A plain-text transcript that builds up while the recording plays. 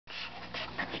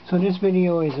So this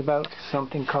video is about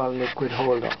something called liquid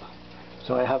holdup.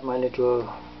 So I have my little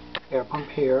air pump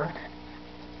here.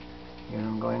 Here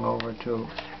I'm going over to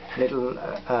little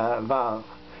valve.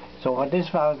 So what this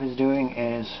valve is doing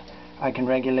is I can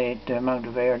regulate the amount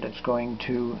of air that's going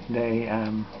to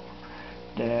the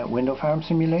Windowfarms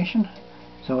simulation.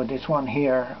 So this one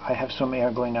here, I have some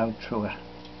air going out through it.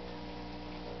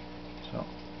 So,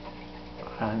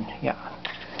 and yeah.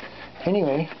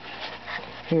 Anyway,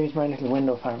 here is my little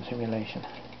Windowfarm simulation.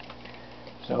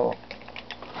 So,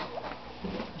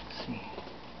 let's see.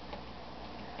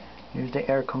 Here's the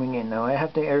air coming in. Now I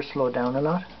have the air slow down a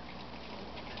lot,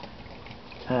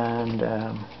 and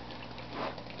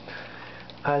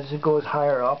as it goes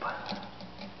higher up,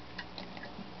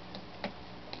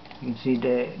 you can see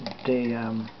the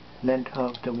length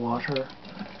of the water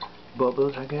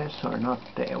bubbles, I guess, or not,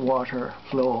 the water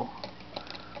flow.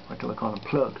 What do we call them?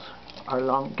 Plugs are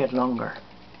get longer.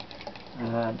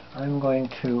 And I'm going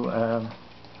to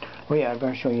oh yeah, I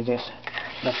better show you this.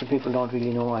 Lots of people don't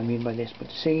really know what I mean by this, but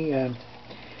see,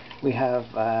 we have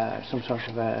some sort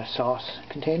of a sauce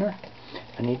container,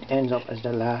 and it ends up as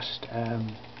the last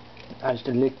as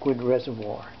the liquid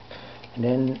reservoir, and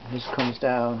then this comes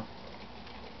down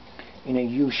in a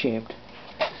U-shaped,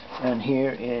 and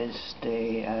here is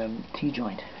the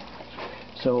T-joint.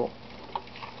 So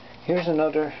here's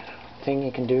another thing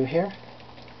you can do here.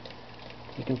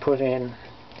 You can put in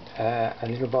a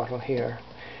little bottle here,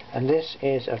 and this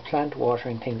is a plant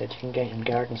watering thing that you can get in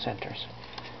garden centres,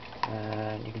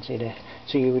 and you can see the,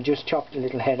 so you would just chop the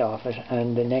little head off it,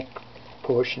 and the neck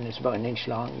portion is about 1 inch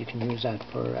long. You can use that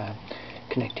for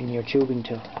connecting your tubing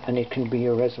to, and it can be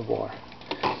your reservoir.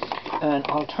 And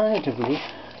alternatively,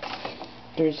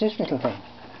 there's this little thing.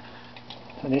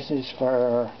 So this is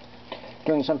for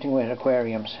doing something with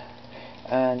aquariums,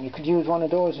 and you could use one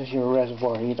of those as your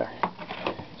reservoir either.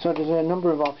 So there's a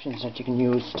number of options that you can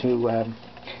use to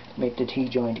make the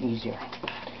T-joint easier.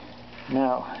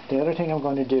 Now, the other thing I'm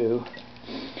going to do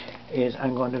is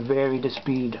I'm going to vary the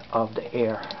speed of the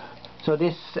air. So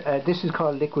this is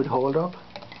called liquid holdup.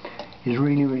 It's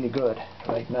really, really good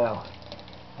right now.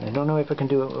 And I don't know if I can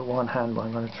do it with one hand, but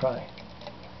I'm going to try.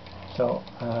 So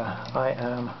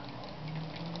I'm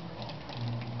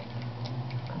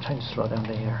trying to slow down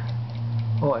the air.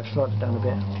 Oh, I've slowed it down a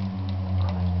bit.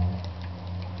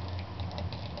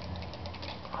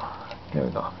 There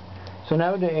we go. So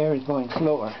now the air is going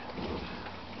slower,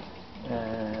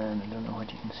 and I don't know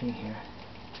what you can see here.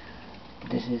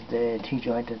 This is the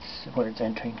T-joint, that's where it's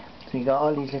entering. So you got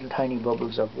all these little tiny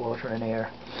bubbles of water and air,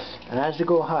 and as you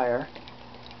go higher,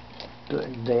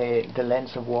 the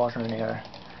lengths of water and air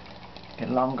get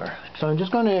longer. So I'm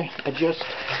just going to adjust.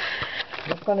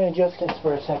 This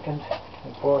for a second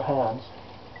with 4 hands.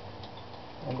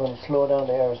 I'm going to slow down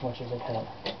the air as much as I can.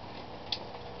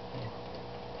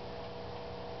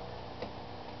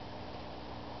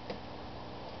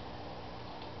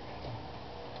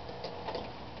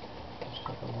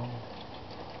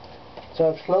 So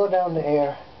I've slowed down the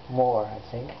air more, I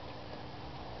think.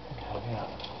 Yeah.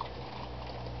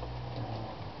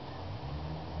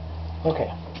 Okay.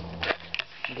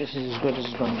 This is as good as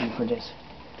it's going to be for this.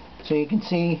 So you can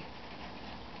see,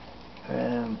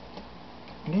 I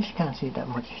guess you can't see it that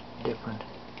much different.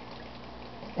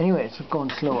 Anyway, it's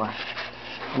going slower.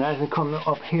 And as we come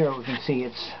up here, we can see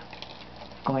it's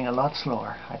going a lot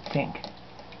slower, I think.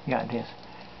 Yeah, it is.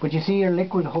 But you see, your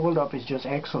liquid holdup is just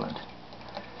excellent.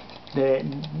 The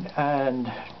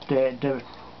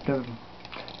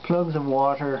plugs of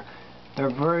water, they're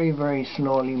very, very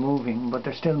slowly moving, but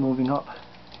they're still moving up.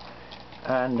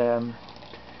 And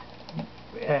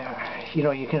you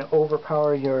know, you can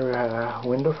overpower your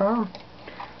Windowfarm,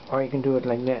 or you can do it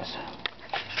like this.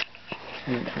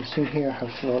 And you see here how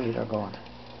slowly they're going,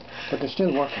 but they're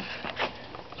still working.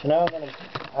 So now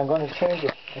I'm going to change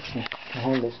it. Actually,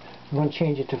 hold this. I'm going to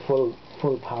change it to full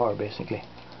power, basically.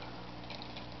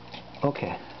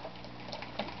 Okay.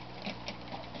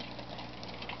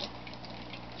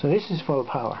 So this is full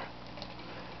power.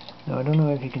 Now I don't know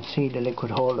if you can see the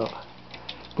liquid holdup,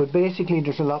 but basically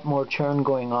there's a lot more churn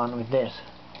going on with this,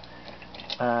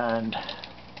 and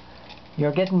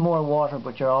you're getting more water,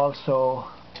 but you're also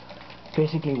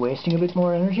basically wasting a bit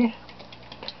more energy.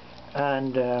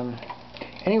 And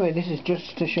anyway, this is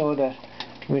just to show that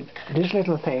with this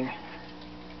little thing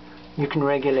you can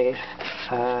regulate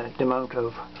the amount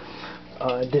of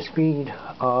the speed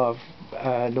of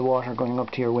the water going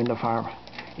up to your Windowfarm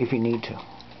if you need to.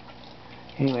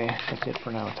 Anyway, that's it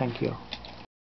for now. Thank you.